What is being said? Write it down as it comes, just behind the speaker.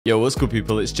Yo, what's good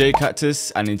people, it's Cactus,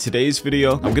 and in today's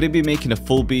video I'm going to be making a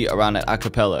full beat around an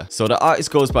acapella. So the artist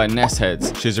goes by Ness.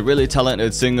 She's a really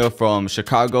talented singer from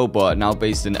Chicago but now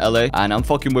based in LA, and I'm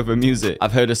fucking with her music.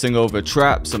 I've heard her sing over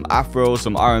trap, some afro,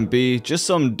 some R&B, just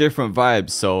some different vibes,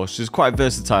 so she's quite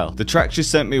versatile. The track she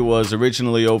sent me was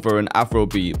originally over an afro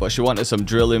beat, but she wanted some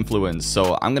drill influence,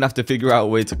 so I'm gonna have to figure out a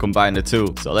way to combine the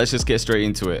two. So let's just get straight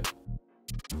into it.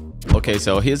 Okay,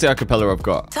 so here's the acapella I've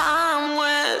got.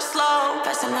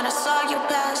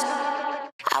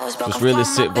 Just really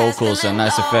sick vocals and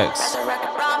nice effects.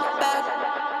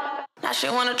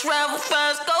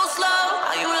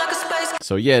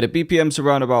 So yeah, the BPM's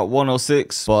around about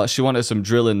 106, but she wanted some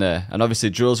drill in there, and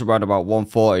obviously drill's around about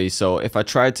 140, so if I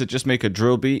tried to just make a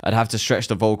drill beat, I'd have to stretch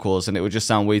the vocals and it would just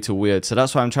sound way too weird. So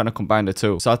that's why I'm trying to combine the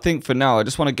two. So I think for now I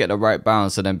just want to get the right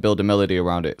bounce and then build a melody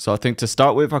around it. So I think to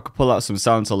start with I could pull out some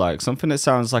sounds alike, something that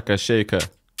sounds like a shaker.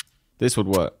 This would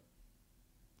work.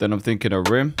 Then I'm thinking a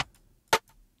rim.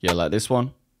 Yeah, like this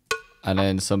one. And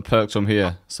then some perks from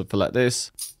here. Something like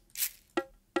this.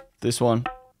 This one.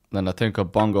 Then I think a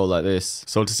bongo like this.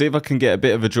 So to see if I can get a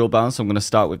bit of a drill bounce, I'm going to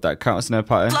start with that counter snare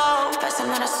pattern.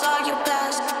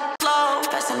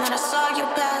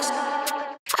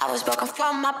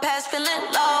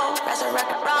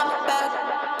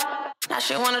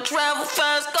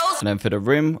 And then for the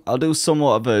rim, I'll do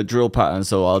somewhat of a drill pattern,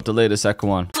 so I'll delay the second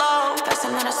one.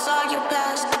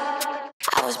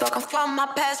 From my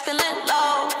past feeling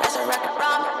low, resurrect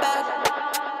around my back.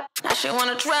 Now she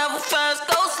wanna travel fast,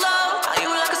 go slow. Are you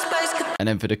like a space? And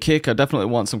then for the kick, I definitely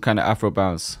want some kind of afro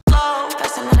bounce.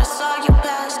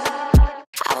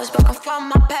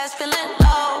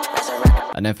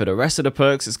 And then for the rest of the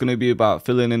perks, it's gonna be about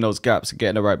filling in those gaps and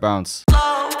getting the right bounce.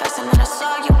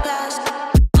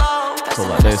 So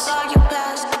like this,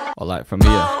 or like from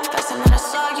here.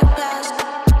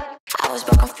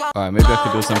 Alright, maybe I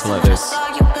could do something like this.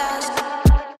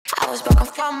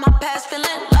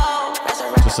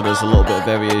 Just so there's a little bit of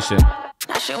variation.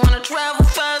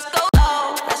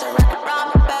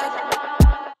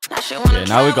 Yeah,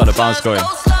 now we got the bounce going.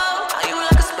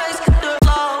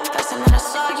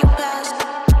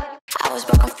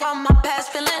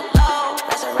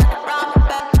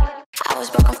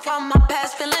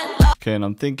 Okay, and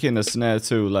I'm thinking a snare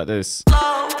too, like this.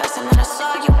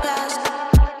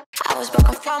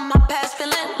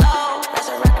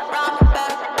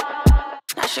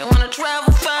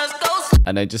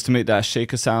 And then just to make that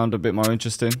shaker sound a bit more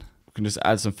interesting, we can just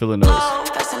add some filler notes.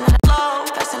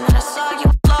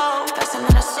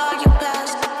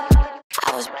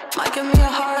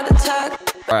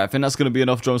 Alright, I think that's going to be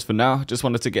enough drums for now. Just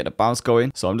wanted to get the bounce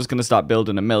going, so I'm just going to start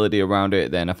building a melody around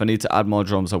it. Then if I need to add more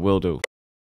drums, I will do.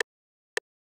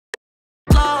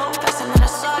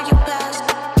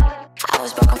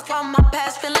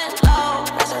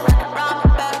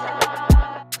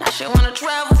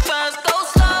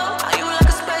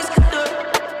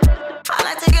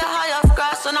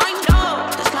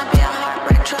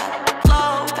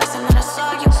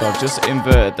 So I've just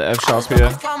inverted the F sharp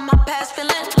here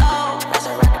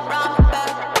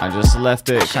and just left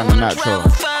it kind of natural.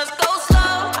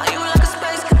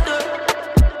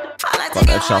 Got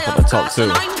the F sharp at the top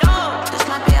too.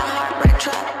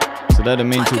 So they're the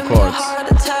main two chords.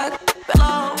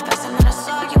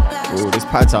 Ooh, this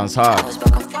pad sounds hard.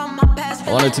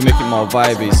 I wanted to make it more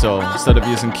vibey, so instead of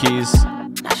using keys,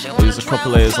 I'll use a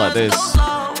couple layers like this.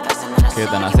 Okay,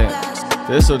 then I think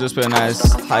this will just be a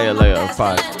nice higher layer of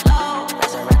pad.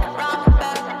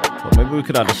 But maybe we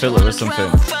could add a filler or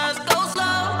something.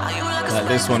 Like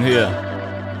this one here.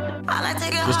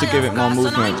 Just to give it more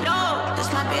movement.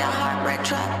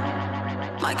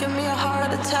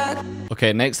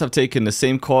 Okay, next I've taken the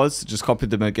same chords, just copied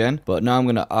them again. But now I'm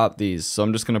going to ARP these. So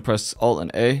I'm just going to press Alt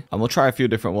and A. And we'll try a few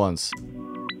different ones.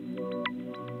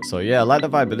 So yeah, I like the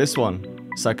vibe of this one.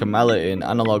 It's like a mallet in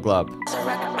Analog Lab.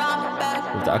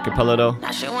 With the acapella though.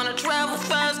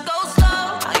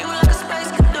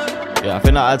 Yeah, I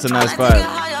think that adds a nice vibe.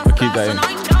 I'll keep that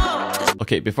in.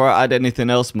 Okay, before I add anything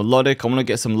else melodic, I want to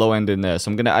get some low end in there. So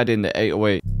I'm going to add in the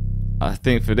 808. I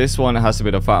think for this one, it has to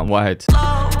be the fat and wide.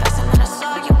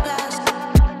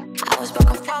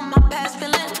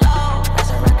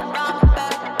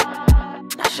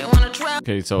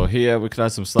 Okay, so here we can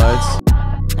add some slides.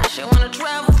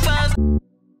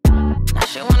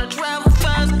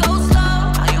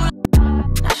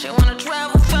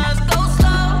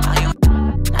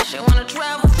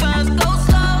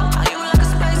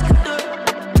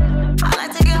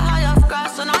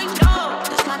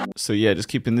 So yeah, just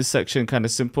keeping this section kind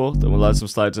of simple, then we'll add some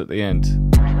slides at the end.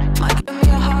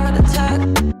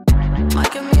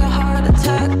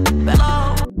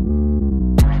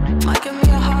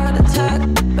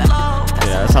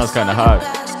 sounds kind of hard.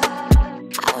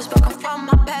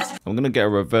 I'm gonna get a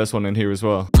reverse one in here as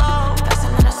well.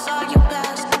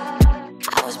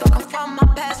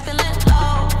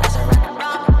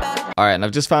 Alright, and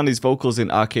I've just found these vocals in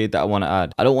Arcade that I want to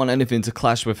add. I don't want anything to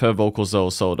clash with her vocals though,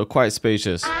 so they're quite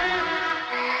spacious.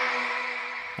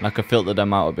 And I can filter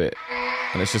them out a bit.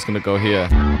 And it's just gonna go here.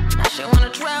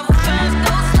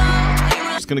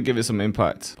 Just gonna give it some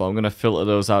impact, but I'm gonna filter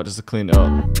those out just to clean it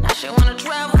up.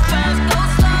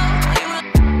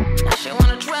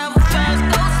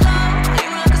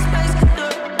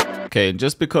 Okay,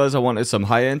 just because I wanted some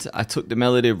high end, I took the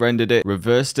melody, rendered it,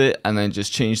 reversed it, and then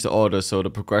just changed the order so the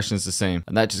progression is the same.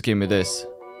 And that just gave me this.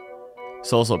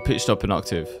 It's also pitched up an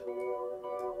octave.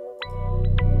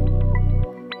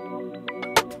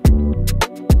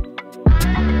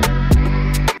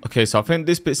 Okay, so I think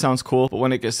this bit sounds cool, but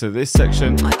when it gets to this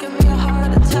section,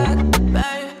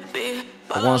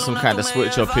 I want some kind of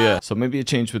switch up here. So maybe a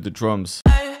change with the drums.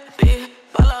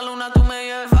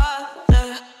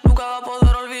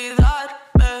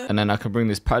 And then I can bring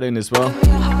this pad in as well,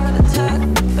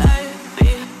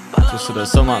 just so there's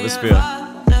some atmosphere.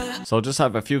 So I'll just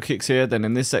have a few kicks here, then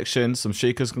in this section some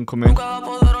shakers can come in.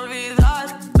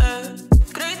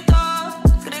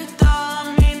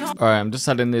 Alright, I'm just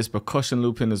adding this percussion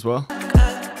loop in as well.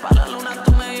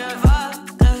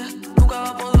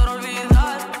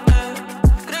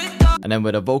 And then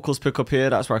with the vocals pick up here,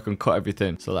 that's where I can cut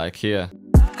everything. So like here.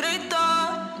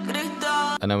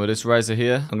 And then with this riser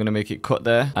here, I'm going to make it cut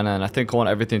there. And then I think I want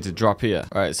everything to drop here.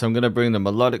 Alright, so I'm going to bring the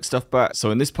melodic stuff back.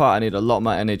 So in this part, I need a lot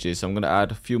more energy. So I'm going to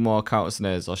add a few more counter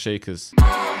snares or shakers.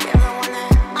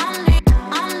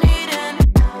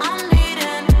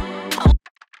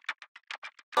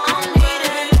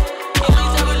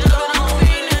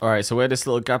 Alright, so where this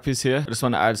little gap is here, I just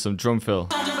want to add some drum fill.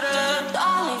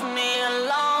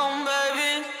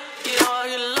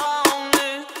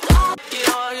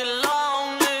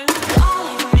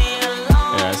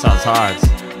 Sounds hard.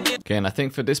 Okay, and I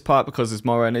think for this part, because it's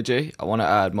more energy, I want to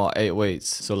add more 808s.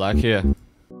 So like here.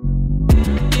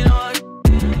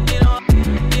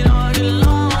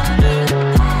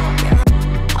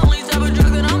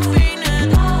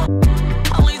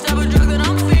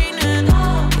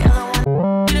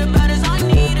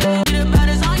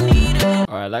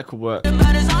 Alright, that could work.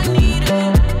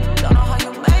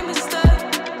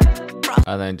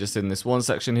 And then just in this one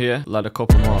section here, add a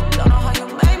couple more.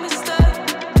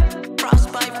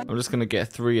 I'm just gonna get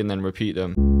 3 and then repeat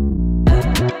them.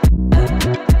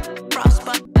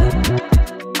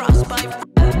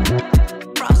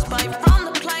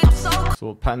 So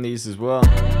we'll pan these as well.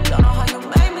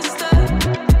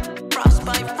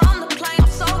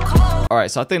 Alright,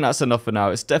 so I think that's enough for now.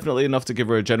 It's definitely enough to give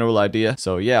her a general idea.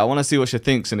 So yeah, I want to see what she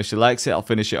thinks, and if she likes it, I'll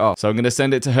finish it off. So I'm going to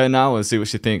send it to her now and see what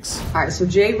she thinks. Alright, so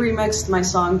Jay remixed my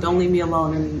song Don't Leave Me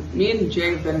Alone, and me and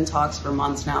Jay have been in talks for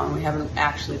months now, and we haven't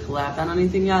actually collabed on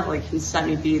anything yet. Like, he sent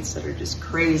me beats that are just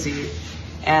crazy,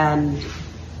 and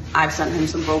I've sent him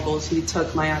some vocals. He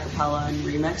took my acapella and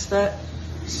remixed it.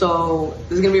 So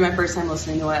this is going to be my first time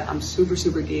listening to it. I'm super,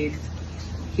 super geeked.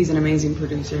 He's an amazing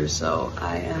producer, so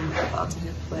I am about to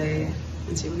hit play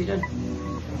and see what he did.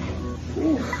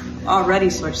 Ooh, already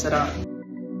switched it up.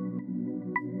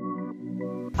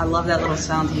 I love that little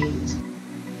sound he used.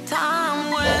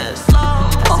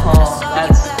 Oh,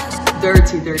 that's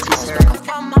dirty, dirty, sir.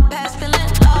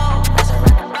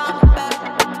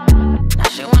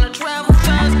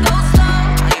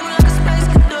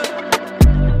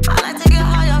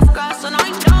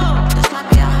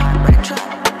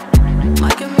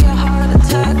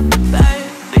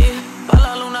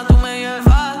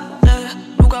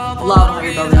 Love how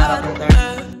you're building that up right there.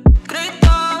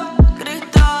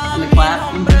 And the clap.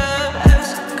 And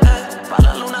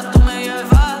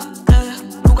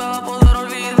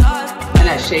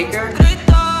that shaker.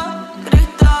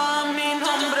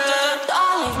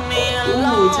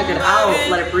 Ooh, we took it out.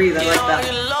 Let it breathe. I like that.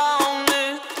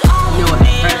 Knew it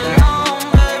right there.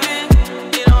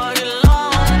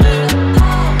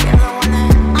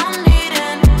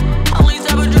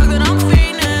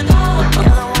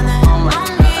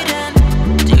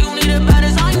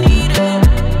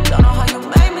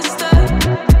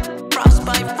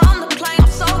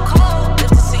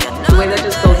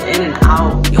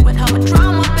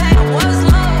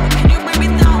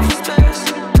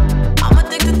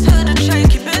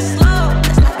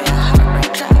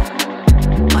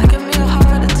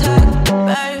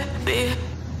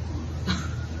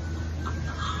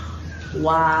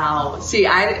 Wow. See,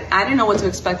 I didn't know what to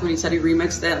expect when he said he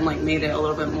remixed it and like made it a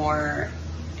little bit more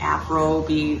afro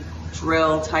beat,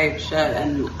 drill type shit.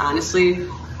 And honestly,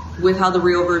 with how the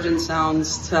real version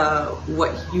sounds to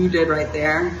what you did right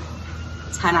there,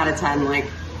 10 out of 10. Like,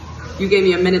 you gave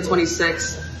me a minute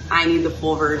 26. I need the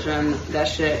full version. That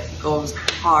shit goes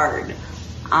hard.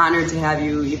 Honored to have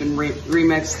you even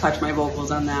remix, touch my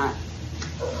vocals on that.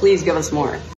 Please give us more.